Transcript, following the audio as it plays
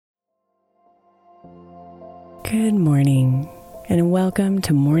Good morning, and welcome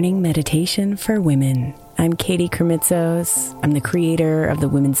to Morning Meditation for Women. I'm Katie Kremitzos. I'm the creator of the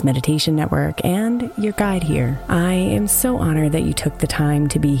Women's Meditation Network and your guide here. I am so honored that you took the time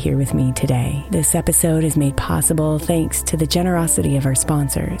to be here with me today. This episode is made possible thanks to the generosity of our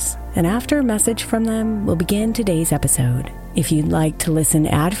sponsors. And after a message from them, we'll begin today's episode. If you'd like to listen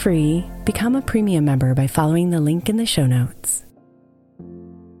ad-free, become a premium member by following the link in the show notes.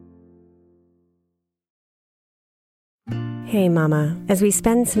 Hey Mama, as we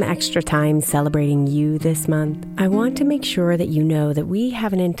spend some extra time celebrating you this month, I want to make sure that you know that we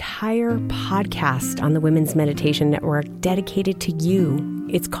have an entire podcast on the Women's Meditation Network dedicated to you.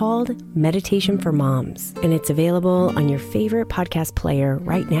 It's called Meditation for Moms, and it's available on your favorite podcast player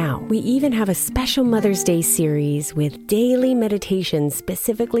right now. We even have a special Mother's Day series with daily meditations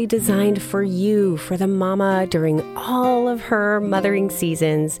specifically designed for you, for the mama, during all of her mothering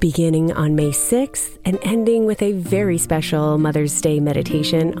seasons, beginning on May 6th and ending with a very special Mother's Day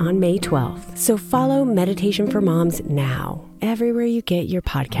meditation on May 12th. So follow Meditation for Moms now, everywhere you get your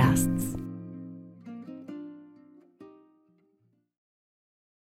podcasts.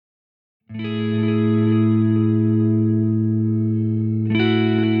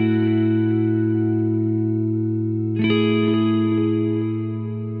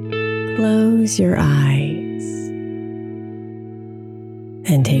 Close your eyes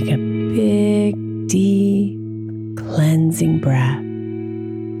and take a big, deep, cleansing breath.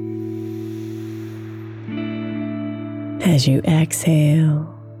 As you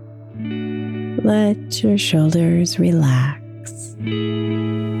exhale, let your shoulders relax.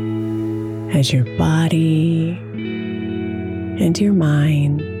 As your body and your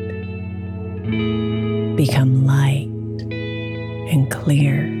mind become light and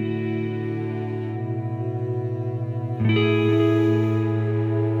clear.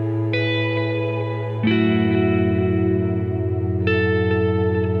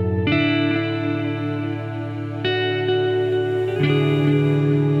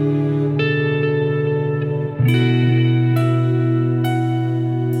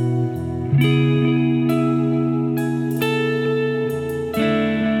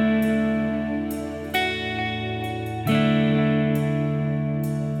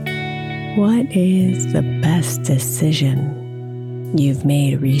 What is the best decision you've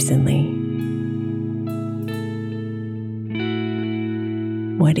made recently?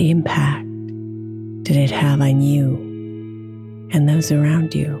 What impact did it have on you and those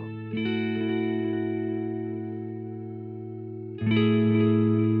around you?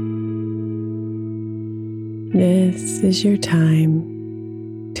 This is your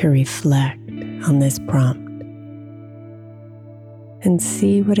time to reflect on this prompt and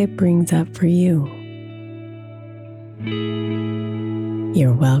see what it brings up for you.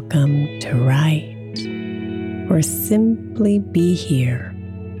 You're welcome to write or simply be here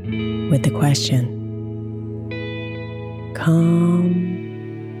with the question. Calm,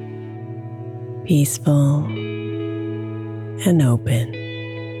 peaceful, and open.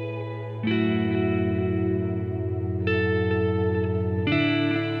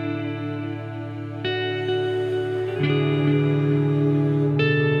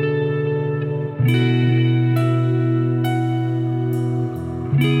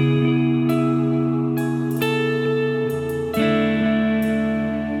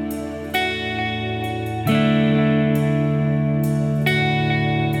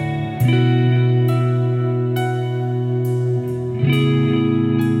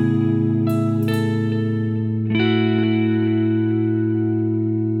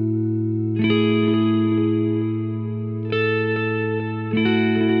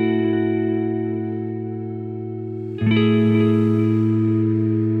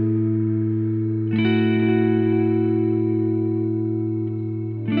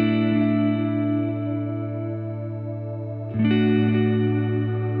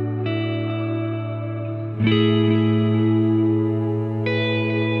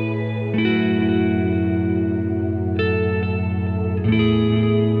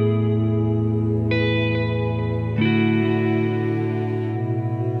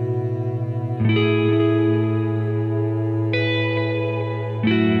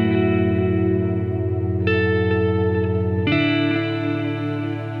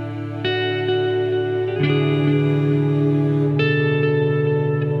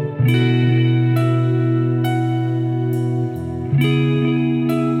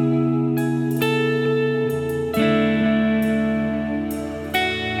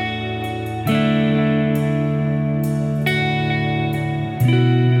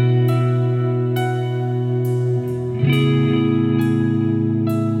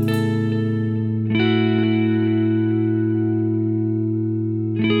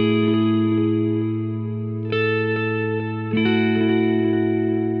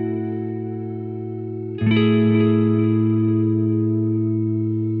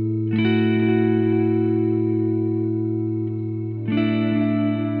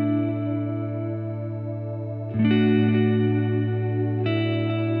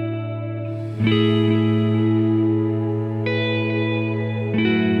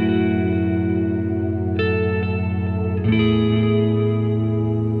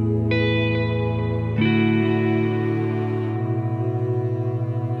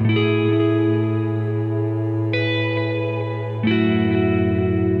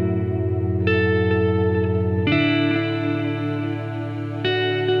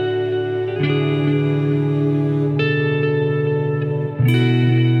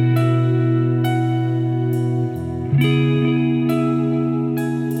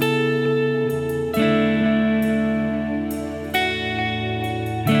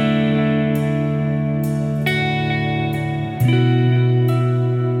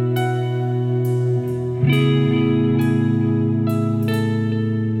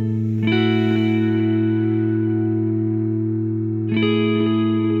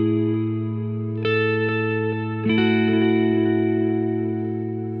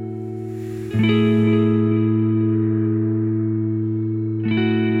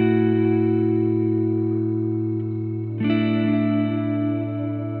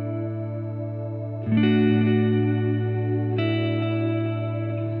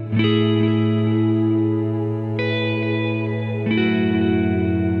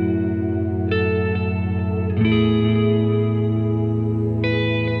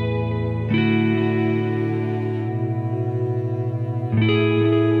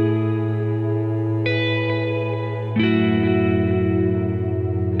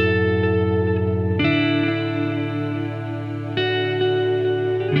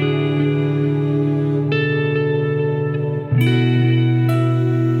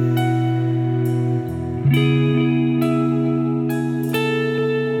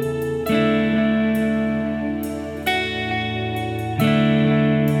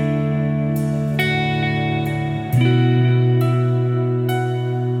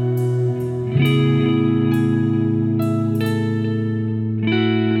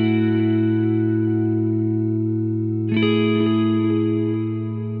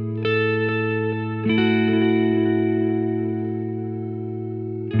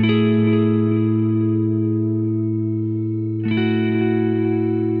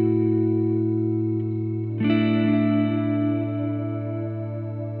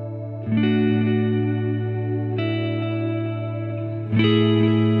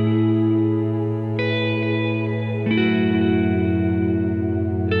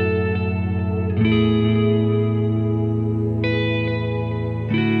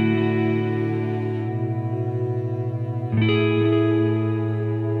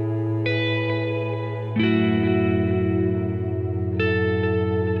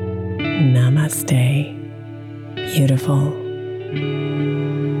 Namaste. Beautiful.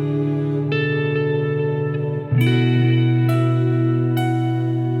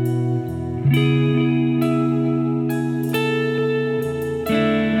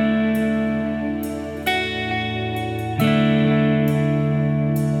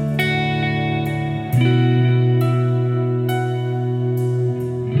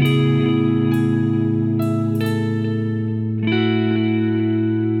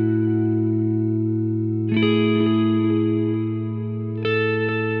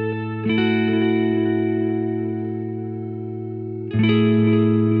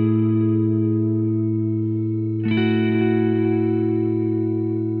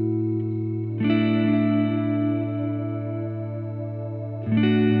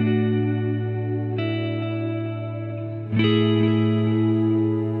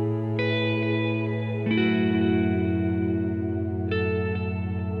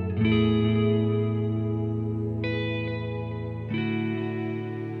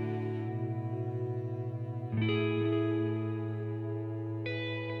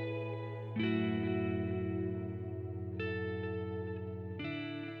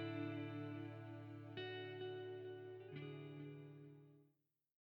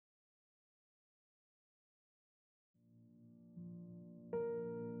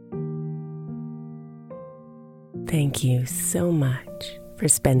 Thank you so much for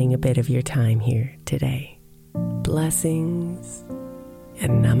spending a bit of your time here today. Blessings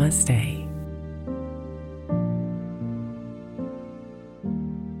and namaste.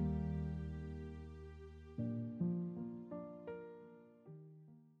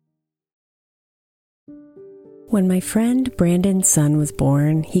 When my friend Brandon's son was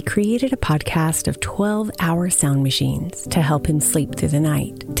born, he created a podcast of 12-hour sound machines to help him sleep through the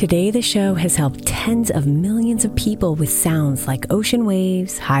night. Today, the show has helped tens of millions of people with sounds like ocean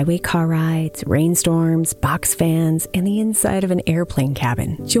waves, highway car rides, rainstorms, box fans, and the inside of an airplane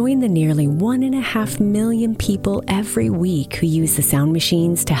cabin. Join the nearly 1.5 million people every week who use the sound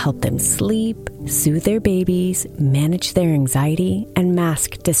machines to help them sleep, soothe their babies, manage their anxiety, and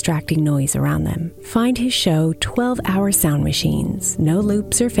mask distracting noise around them. Find his show 12-Hour Sound Machines, no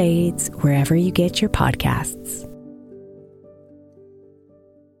loops or fades, wherever you get your podcasts.